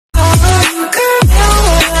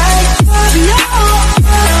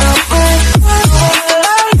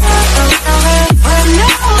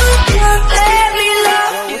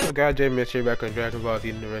guys, Jay Mitchell back on Dragon Ball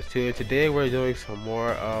Xenoverse 2, and today we're doing some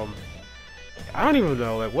more, I don't even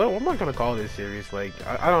know, like, what am I gonna call this series? Like,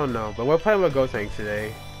 I don't know, but we're playing with Gotenks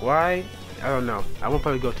today. Why? I don't know. I want to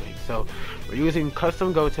play with Gotenks, so we're using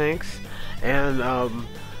custom Gotenks, and,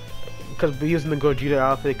 because we're using the Gogeta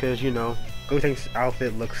outfit, because, you know, Gotenks'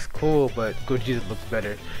 outfit looks cool, but Gogeta looks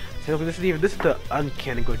better. So this is the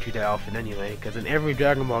uncanny Gogeta outfit anyway, because in every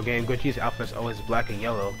Dragon Ball game, Gogeta's outfit is always black and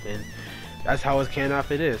yellow, and that's how his canon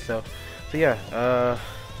outfit is. So yeah,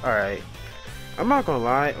 alright. I'm not gonna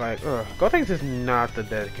lie, like, Gotenks is not the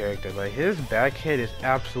best character. Like, his back hit is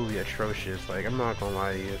absolutely atrocious. Like, I'm not gonna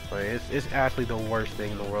lie to you. Like, it's actually the worst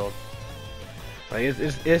thing in the world. Like,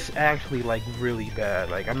 it's actually, like, really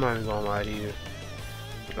bad. Like, I'm not even gonna lie to you.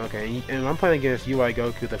 Okay, and I'm playing against UI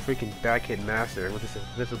Goku, the freaking back hit master, with this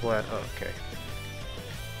invisible at, oh, okay.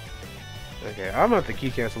 Okay, I'm gonna have to key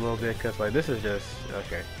cancel a little bit, because, like, this is just,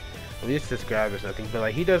 okay. I mean, it's just grab or something, but,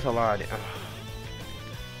 like, he does a lot. Okay,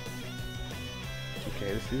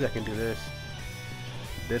 let's see if I can do this.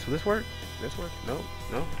 Will this work? This work? No?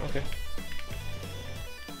 No? Okay.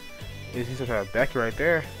 You see some kind of back right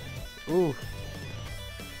there? Ooh.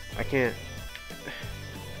 I can't.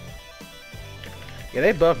 Yeah,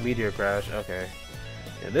 they buffed Meteor Crash. Okay.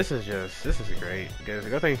 Yeah, this is great. Because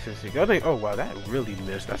Gotenks, oh wow, that really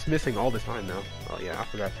missed. That's missing all the time now. Oh yeah, I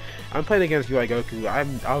forgot. I'm playing against UI Goku.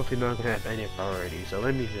 I'm obviously not gonna have any priority, so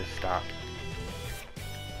let me just stop.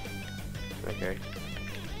 Okay.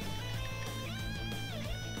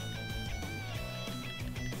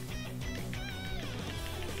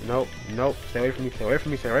 Nope, nope. Stay away from me. Stay away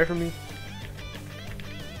from me. Stay away from me.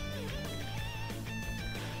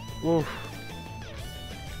 Oof.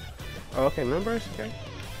 Oh, okay, members, okay,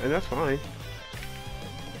 and that's fine.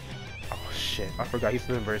 Oh shit, I forgot he's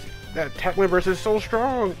members. That tech members is so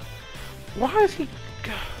strong. Why is he?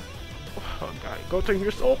 Oh god, Gotenks,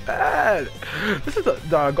 you're so bad. This is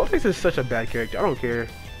Gotenks is such a bad character. I don't care.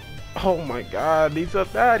 Oh my god, he's a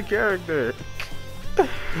bad character.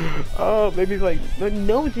 Oh, maybe he's like,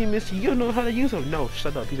 no, Genius, you don't know how to use him. No,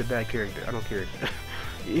 shut up. He's a bad character. I don't care.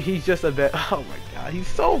 He's just a bad. Oh my god, he's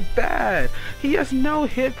so bad. He has no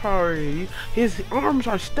hit priority. His arms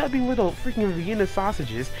are stubby little freaking Vienna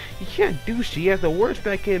sausages. He can't do shit. He has the worst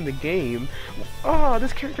back in the game. Oh,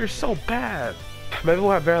 this character is so bad. Maybe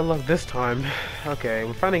we'll have better luck this time. Okay,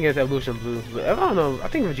 we're fighting against Evolution Blue. I don't know. I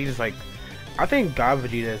think Vegeta's like. I think God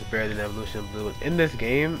Vegeta is better than Evolution Blue. In this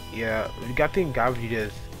game, yeah, I think God Vegeta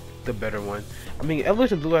is the better one. I mean,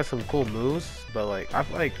 Evolution Blue has some cool moves, but like, I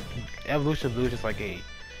feel like Evolution Blue is just like a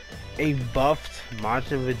buffed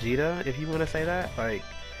Majin Vegeta, if you want to say that. Like,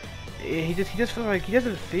 he just feels like he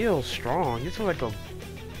doesn't feel strong. He just feels like a.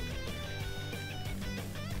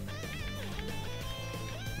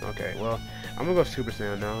 Okay, well, I'm gonna go Super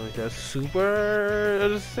Saiyan now because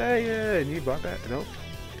Super Saiyan. You block that? Nope.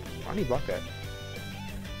 I need to block that.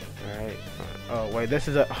 Alright. Oh wait, this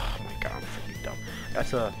is a. Oh my god, I'm freaking dumb.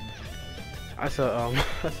 That's a it's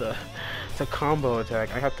a combo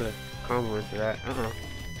attack. I have to combo into that.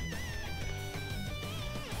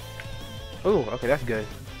 Oh, okay, that's good.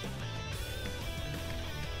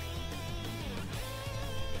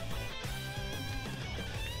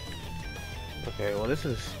 Okay, well this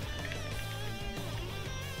is.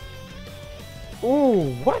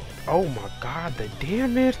 Oh, what? Oh my god, the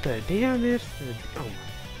damage, oh my.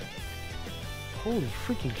 Holy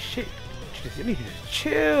freaking shit. You need to just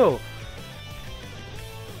chill.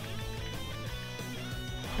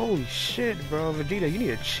 Holy shit, bro. Vegeta, you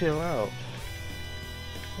need to chill out.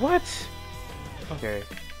 What? Okay.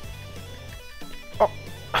 Oh.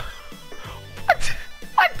 What?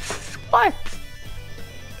 What? What?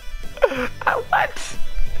 What?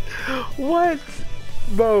 What?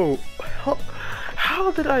 Bro.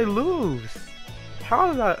 How did I lose?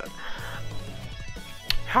 How did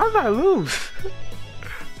I lose?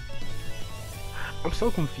 I'm so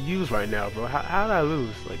confused right now, bro. How did I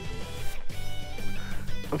lose? Like,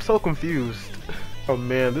 I'm so confused. Oh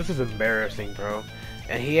man, this is embarrassing, bro.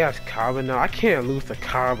 And he has Kaba now. I can't lose to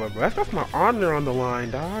Kaba, bro. That's my honor on the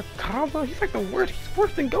line, dog. Kaba, he's like the worst. He's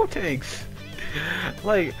worse than Gotenks.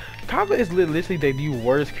 Like, Kaba is literally the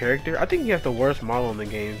worst character. I think he has the worst model in the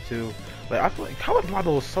game too. Like, I feel like Kaba's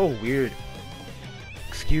model is so weird.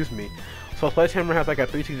 Excuse me. So Sledgehammer has like a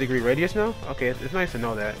 360-degree radius now? Okay, it's nice to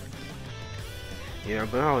know that. Yeah,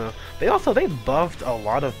 but I don't know. They buffed a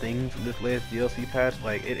lot of things in this latest DLC patch.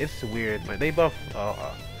 Like, it's weird. Like, they buff.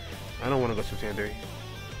 I don't want to go Super Saiyan 3.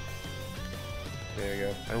 There you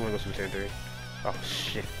go. I don't want to go Super Saiyan 3. Oh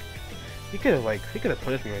shit. He could have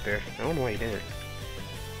punished me right there. I don't know why he didn't.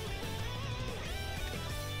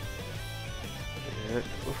 Yeah.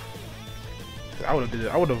 I would have did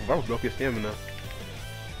it. I would broke his stamina.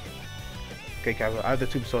 Okay, Kappa, I have the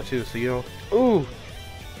Super Soul too, so you know. Ooh.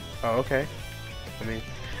 Oh, okay. I mean,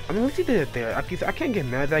 at least he did it there. I can't get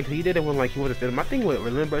mad at that because he did it when like he wasn't there. My thing with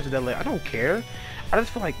Xenoverse is that like I don't care. I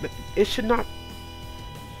just feel like it should not.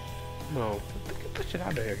 No, get that shit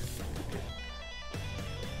out of here.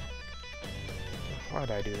 Why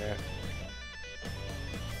did I do that?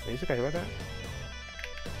 Are you okay about that?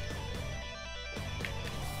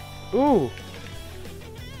 Ooh.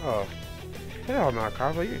 Oh. Hell no,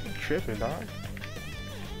 Kava, you tripping, dog.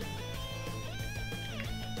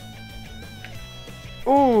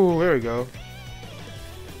 Ooh, there we go.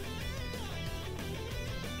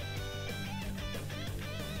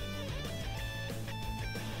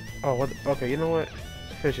 Oh, what? Okay, you know what?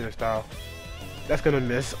 Fishing style. That's gonna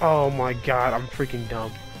miss. Oh my god, I'm freaking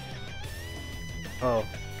dumb. Oh.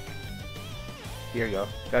 Here you go.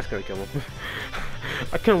 That's gonna kill him.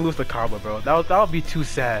 I couldn't lose the Kaba, bro. That would be too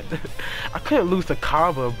sad. I couldn't lose the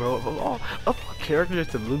Kaba, bro. Of all characters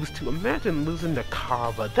to lose to, imagine losing the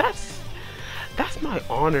Kaba. That's my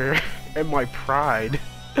honor and my pride.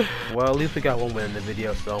 Well, at least we got one win in the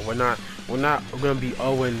video, so we're not gonna be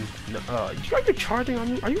Owen. Are you charging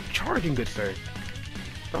on me? Are you charging, good sir?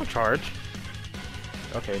 Don't charge.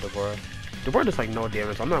 Okay, Deborah. Deborah does like no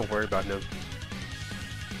damage. So I'm not worried about him.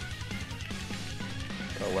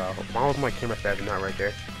 Oh wow, why was my camera fast not right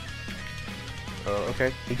there? Oh,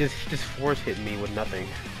 okay. He just force hit me with nothing.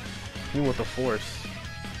 Me with the force.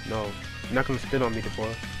 No, you're not gonna spin on me,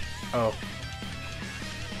 Deborah. Oh.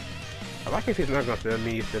 I can see it's not gonna spin on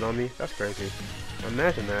me. You spin on me? That's crazy.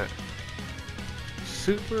 Imagine that.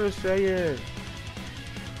 Super Saiyan.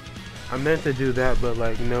 I meant to do that, but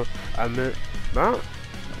like, you know, I meant.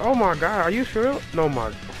 Oh my god, are you sure? No,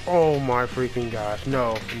 oh my freaking gosh.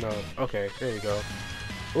 No. Okay, there you go.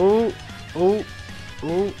 Ooh.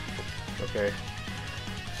 Okay.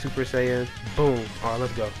 Super Saiyan. Boom. Alright,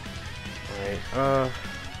 let's go. Alright,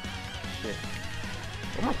 shit.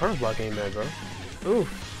 Where my purse block game at, bro? Ooh.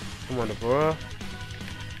 Come on, Deborah.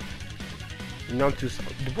 No, I'm too slow.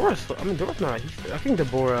 Deborah's not. I think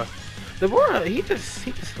Deborah, he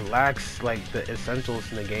just lacks like the essentials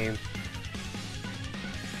in the game.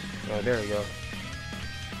 Oh, there we go.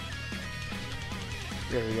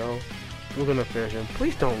 There we go. We're gonna finish him.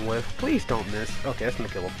 Please don't whiff. Please don't miss. Okay, that's gonna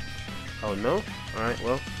kill him. Oh no? Alright,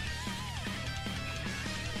 well.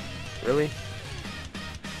 Really?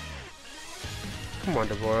 Come on,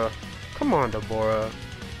 Deborah. Come on, Deborah.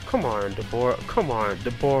 Come on, Deborah. Come on,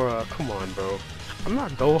 Deborah. Come on, bro. I'm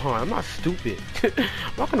not Gohan. I'm not stupid.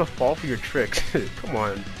 I'm not gonna fall for your tricks. Come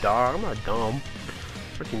on, dog. I'm not dumb.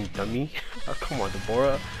 Freaking dummy. Come on,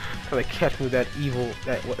 Deborah. Trying to catch me with that evil,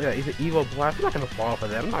 is it evil blast? I'm not gonna fall for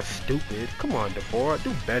that. I'm not stupid. Come on, Deborah.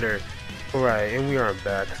 Do better. Alright, and we are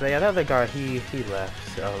back. So yeah, that other guy, he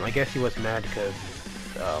left. I guess he was mad because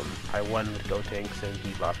I won with Go Tanks and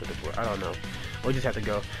he lost with Deborah. I don't know. We'll just have to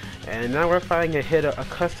go. And now we're fighting a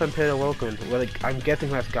custom hitter Woken. Well, like, I'm guessing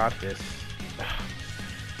that's Godfist.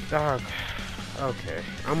 Dog. Okay.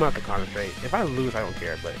 I'm gonna have to concentrate. If I lose, I don't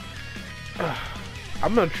care, but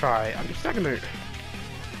I'm gonna try. I'm just not gonna.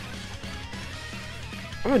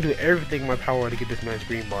 I'm gonna do everything in my power to get this man's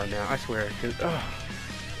green bar now. I swear. Cause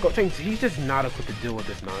Go Tanks, he's just not equipped to deal with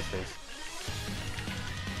this nonsense.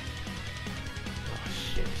 Oh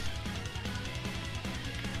shit.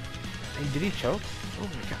 Hey, did he choke? Oh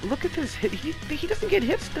my god, look at this hit. He doesn't get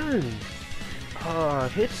hit stun.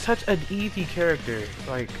 Hit's such an easy character.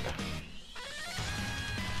 Like,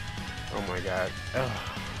 oh my god.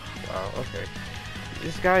 Wow, okay.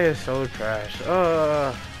 This guy is so trash.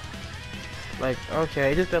 Like,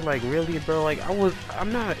 okay, just that, like, really, bro? Like,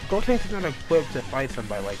 I'm not, Go Tanks is not equipped to fight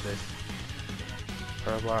somebody like this.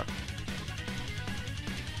 Power block.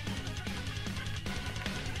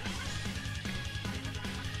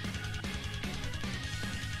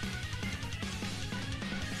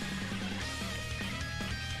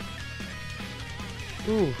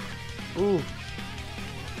 Ooh.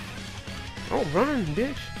 Oh, run,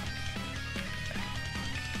 bitch.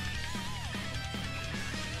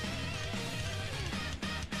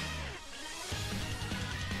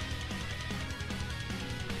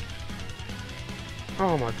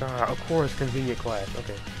 Oh my god, of course, convenient class.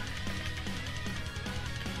 Okay.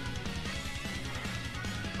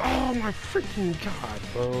 Oh my freaking god,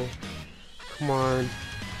 bro. Come on.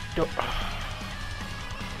 Don't.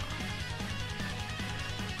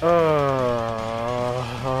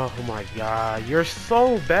 Oh my god, you're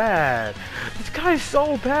so bad. This guy's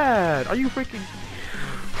so bad. Are you freaking...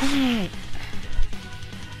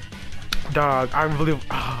 Dog, I'm really...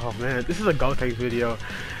 Oh man, this is a Go Tanks video.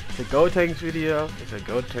 It's a Gotenks video. It's a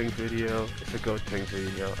Gotenks video. It's a Gotenks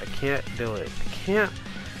video. I can't do it. I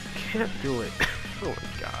can't do it. Oh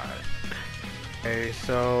my god. Okay,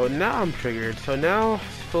 so now I'm triggered. So now it's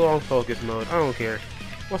full on focus mode. I don't care.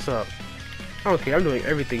 What's up? I don't care. I'm doing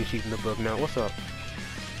everything cheap in the book now. What's up?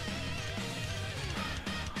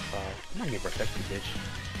 I'm not getting protected, bitch.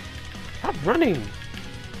 Stop running!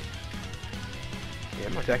 Yeah,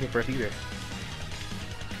 I'm not attacking first either.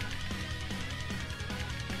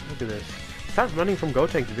 Look at this. Stop running from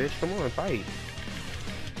Gotenks, bitch. Come on, fight.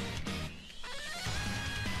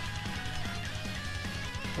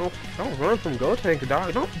 Don't run from Gotenks,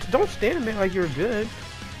 dog. Don't stand there like you're good.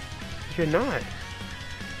 You're not.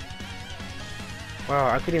 Wow,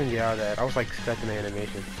 I couldn't even get out of that. I was like stuck in the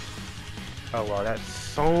animation. Oh wow, that's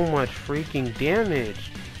so much freaking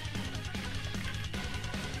damage.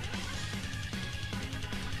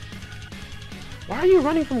 Why are you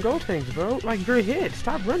running from Gotenks, bro? Like, you're hit.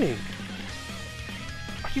 Stop running.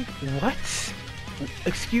 Are you... What?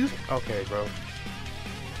 Excuse... Okay, bro.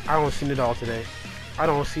 I don't see Nadal today. I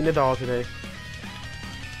don't see Nadal today.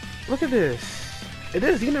 Look at this. Is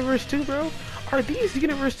this Xenoverse 2, bro? Are these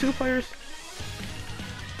Xenoverse 2 players?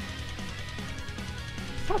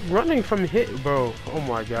 Stop running from hit, bro. Oh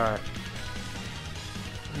my god.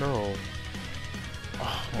 No.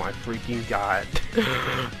 Oh my freaking god.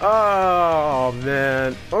 Oh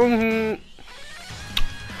man.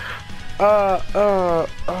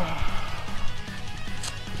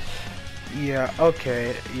 Yeah,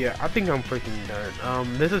 okay. Yeah, I think I'm freaking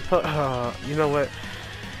done. This is you know what?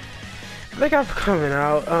 I think I'm coming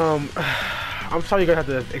out. I'm sorry you're gonna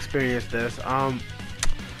have to experience this.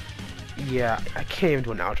 Yeah, I can't even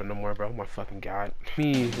do an outro no more, bro. Oh my fucking god.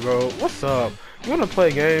 Me, bro. What's up? You wanna play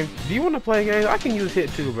a game? Do you wanna play a game? I can use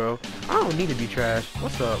hit too, bro. I don't need to be trash.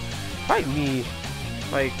 What's up? Fight me.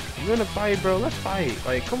 Like, you wanna fight, bro? Let's fight.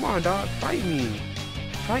 Like, come on, dog. Fight me.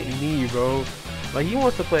 Fight me, bro. Like, he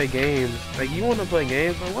wants to play games. Like, you wanna play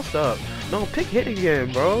games? Like, what's up? No, pick hit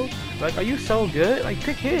again, bro. Like, are you so good? Like,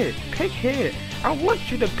 pick hit. Pick hit. I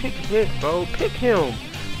want you to pick hit, bro. Pick him.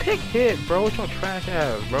 Pick hit, bro. It's your trash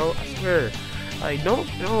ass, bro. I swear. Like, don't,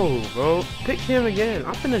 no, bro. Pick him again.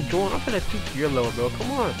 I'm finna join. I'm finna teach your level, bro. Come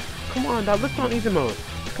on. Come on, dog. Let's go on easy mode.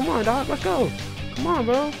 Come on, dog. Let's go. Come on,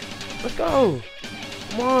 bro. Let's go.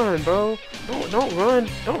 Come on, bro. Don't run.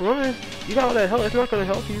 Don't run. You got all that help. It's not gonna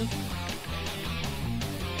help you.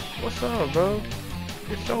 What's up, bro?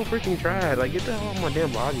 You're so freaking trash. Like, get the hell off my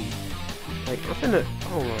damn body. Like, I'm finna,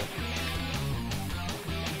 oh my.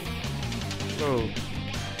 Bro.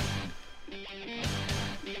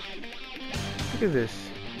 Look at this.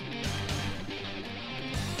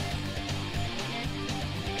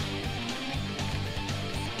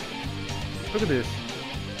 Look at this.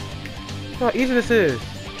 Look how easy this is.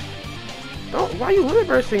 Don't, why are you limit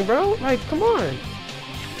bursting, bro? Like, come on.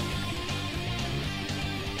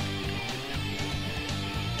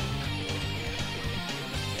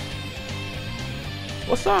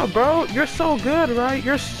 What's up, bro? You're so good, right?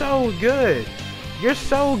 You're so good. You're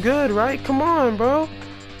so good, right? Come on, bro.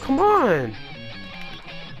 Come on.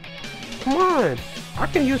 Come on. I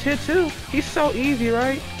can use hit too. He's so easy,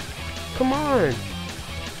 right? Come on.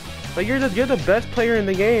 Like, you're the best player in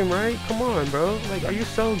the game, right? Come on, bro. Like, are you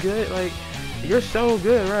so good? Like, you're so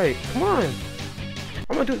good, right? Come on.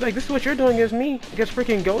 I'm gonna do, like, this is what you're doing against me. Against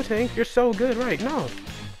freaking Gotenks. You're so good, right? No.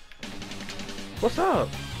 What's up?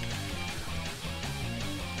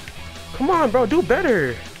 Come on, bro. Do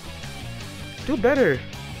better. Do better.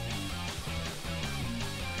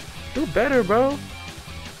 Do better, bro.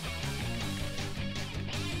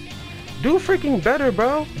 Do freaking better,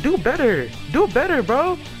 bro. Do better. Do better,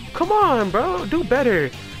 bro. Come on, bro. Do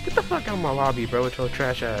better. Get the fuck out of my lobby, bro, with your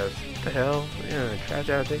trash ass. What the hell? Yeah, trash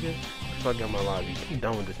ass nigga. Get the fuck out of my lobby. I'm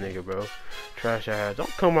done with this nigga, bro. Trash ass.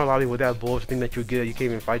 Don't come to my lobby with that bullshit thing that you're good. You can't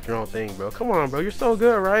even fight your own thing, bro. Come on, bro. You're so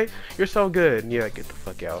good, right? You're so good. Yeah, get the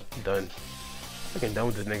fuck out. I'm done. Fucking done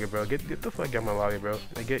with this nigga, bro. Get the fuck out of my lobby, bro.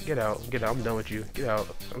 Like, get out. Get out. I'm done with you. Get out.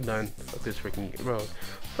 I'm done. Fuck this freaking, bro.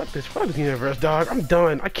 Fuck this Xenoverse, dog. I'm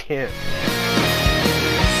done. I can't.